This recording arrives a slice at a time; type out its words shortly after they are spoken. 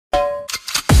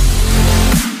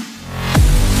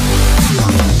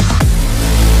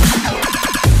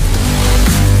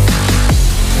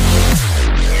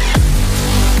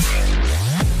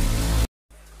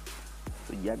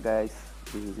guys,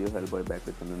 this is your HELLBOY back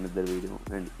with another video,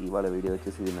 and ఇవాళ video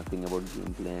వచ్చేసి ఇది nothing about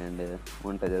game play and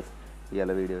ఉంటుంది just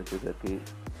ఇవాళ video వచ్చేసరికి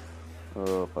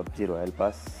PUBG royal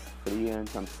pass free and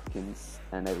some skins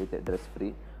and everything dress free,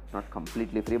 not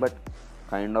completely free but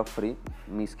kind of free.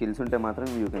 Me skills ఉంటే మాత్రం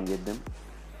you can get them.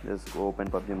 Just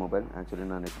open PUBG mobile. Actually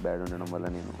నా net bad ఉండడం వల్ల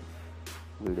నేను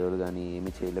వీడియోలు కానీ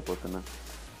ఏమీ చేయలేకపోతున్నా.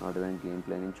 Not even game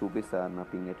play నేను చూపిస్తాను నా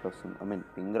పింగ్ ఎట్లా వస్తుంది.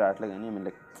 పింగ్ రావట్లే కానీ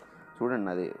లైక్ చూడండి,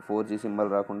 అది 4G సింబల్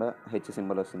రాకుండా H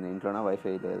సింబల్ వస్తుంది. ఇంట్లోనే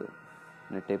వైఫై లేదు,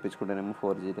 నెట్ వేయించుకుంటేనేమో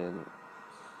 4G లేదు,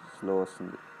 స్లో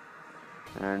వస్తుంది.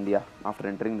 And yeah, after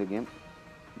entering the game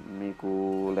మీకు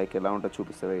లైక్ ఎలా ఉంటుందో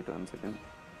చూపిస్తే. Wait 1 second.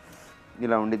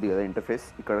 ఇలా ఉండిద్ది కదా ఇంటర్ఫేస్.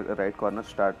 ఇక్కడ right corner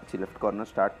start, left corner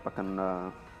start, పక్కన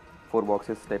 4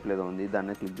 బాక్సెస్ టైప్ ఏదో ఉంది,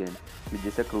 దాన్ని క్లిక్ చేయండి. క్లిక్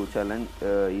చేస్తే క్రూ ఛాలెంజ్,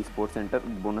 ఈ స్పోర్ట్స్ సెంటర్,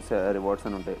 బోనస్ రివార్డ్స్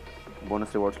అని ఉంటాయి.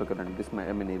 బోనస్ రివార్డ్స్లోకి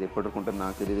రండి. ఇది ఎప్పటికి ఉంటుంది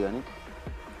నాకు తెలియదు కానీ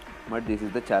but this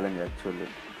is the challenge actually.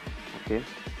 Okay,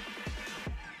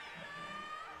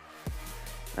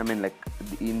 like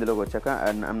ఇందులోకి వచ్చాక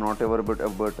and I'm not ever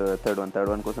about third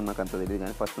one కోసం నాకు అంత తెలియదు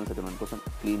కానీ ఫస్ట్ వన్ సెకండ్ వన్ కోసం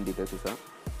క్లీన్ డీటెయిల్స్ ఇస్తాను.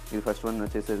 ఇది ఫస్ట్ వన్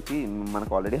వచ్చేసరికి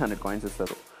మనకు ఆల్రెడీ 100 కాయిన్స్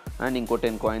ఇస్తారు. అండ్ ఇంకో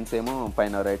 10 కాయిన్స్ ఏమో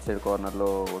పైన రైట్ సైడ్ కార్నర్లో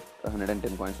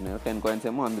 110 కాయిన్స్ ఉన్నాయి. 10 కాయిన్స్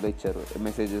ఏమో అందులో ఇచ్చారు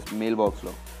మెసేజెస్ మెయిల్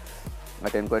బాక్స్లో.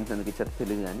 ఆ 10 కాయిన్స్ ఎందుకు ఇచ్చారో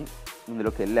తెలియదు కానీ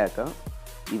ఇందులోకి వెళ్ళాక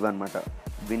ఇవన్నమాట.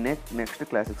 విన్నే నెక్స్ట్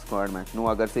క్లాసిక్ స్క్వాడ్ మ్యాచ్. నువ్వు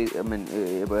అగర్సి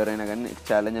ఎవరైనా కానీ నెక్స్ట్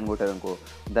ఛాలెంజ్ అని కొట్టారు అనుకో,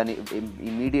 దాని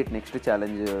immediate next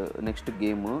challenge next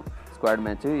game squad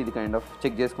match ఇది కైండ్ ఆఫ్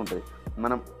చెక్ చేసుకుంటుంది.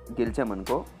 మనం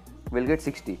గెలిచామనుకో విల్ గెట్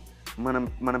 60.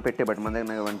 మనం పెట్టే బట్టి మన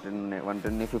దగ్గర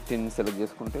 110 15 సెలెక్ట్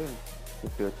చేసుకుంటే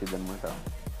 50 వచ్చింది అనమాట.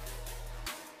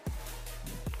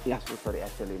 Sorry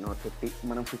actually not 50.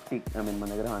 మనం 50 మన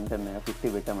దగ్గర 150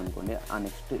 పెట్టామనుకోండి, ఆ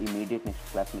నెక్స్ట్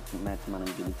క్లాసిక్ మ్యాచ్ మనం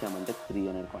గెలిచామంటే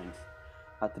 300 కాయిన్స్.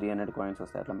 ఆ 300 కాయిన్స్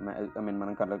వస్తాయి. అట్లా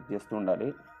మనం కలెక్ట్ చేస్తూ ఉండాలి.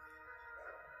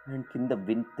 అండ్ కింద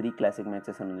విన్ 3 క్లాసిక్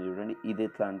మ్యాచెస్ అని ఉంది చూడండి. ఇది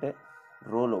ఎట్లా అంటే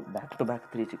రోలో back to back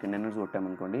 3 chicken dinners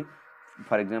కొట్టామనుకోండి.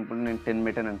 For example నేను 10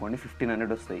 పెట్టాను అనుకోండి,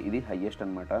 1500 వస్తాయి. ఇది హైయెస్ట్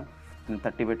అనమాట. నేను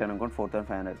 30 పెట్టాను అనుకోండి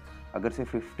 4500. అగర్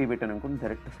 50 పెట్టాను అనుకోండి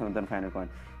డైరెక్ట్ 7500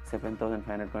 కాయిన్స్.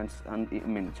 7500 కాయిన్స్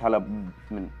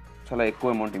చాలా ఎక్కువ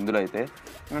అమౌంట్ ఇందులో అయితే.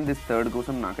 అండ్ దిస్ థర్డ్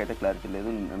కోసం నాకైతే క్లారిటీ లేదు.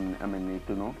 Need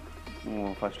to know.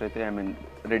 ఫస్ట్ అయితే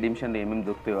రెడీమ్షన్లో ఏమేమి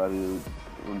దొరుకుతాయో అవి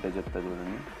ఉంటే చెప్తా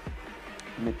చూడండి.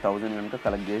 మీరు 1000 కనుక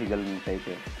కలెక్ట్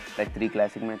చేయగలిగినట్టయితే లైక్ 3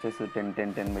 క్లాసిక్ మ్యాచెస్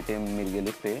 10 పెట్టి మీరు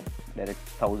గెలిస్తే డైరెక్ట్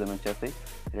 1000 వచ్చేస్తాయి.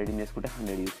 రెడీమ్ చేసుకుంటే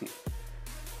 100 UC.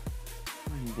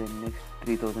 And then next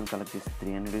 3000 collect చేసి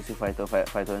 300 యూసీ,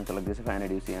 5000 కలెక్ట్ చేసి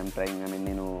 500 యూసీ. I'm trying.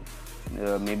 నేను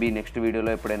మేబీ నెక్స్ట్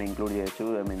వీడియోలో ఎప్పుడైనా ఇంక్లూడ్ చేయొచ్చు.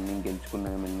 నేను గెలుచుకున్నా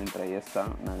నేను ట్రై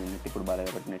చేస్తాను. నా నెట్ ఇప్పుడు బాగా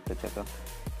కాబట్టి నెట్ వచ్చాక.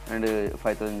 అండ్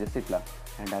 5000 చేస్తే ఇట్లా.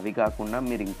 అండ్ అవి కాకుండా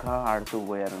మీరు ఇంకా ఆడుతూ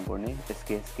పోయారనుకోండి,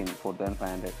 ఎస్కే స్కిన్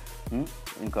 4500,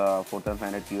 ఇంకా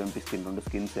 4500 QMP skin, 2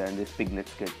 skins and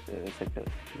piglet set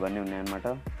ఇవన్నీ ఉన్నాయన్నమాట.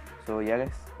 సో యా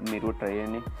గైస్, మీరు కూడా ట్రై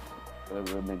చేయండి.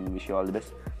 Wish you all the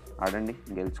best. ఆడండి,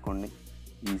 గెలుచుకోండి.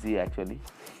 Easy actually.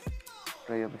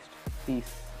 Try your best.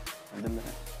 Piece.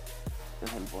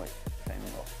 HELLBOY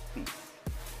signing off. Peace.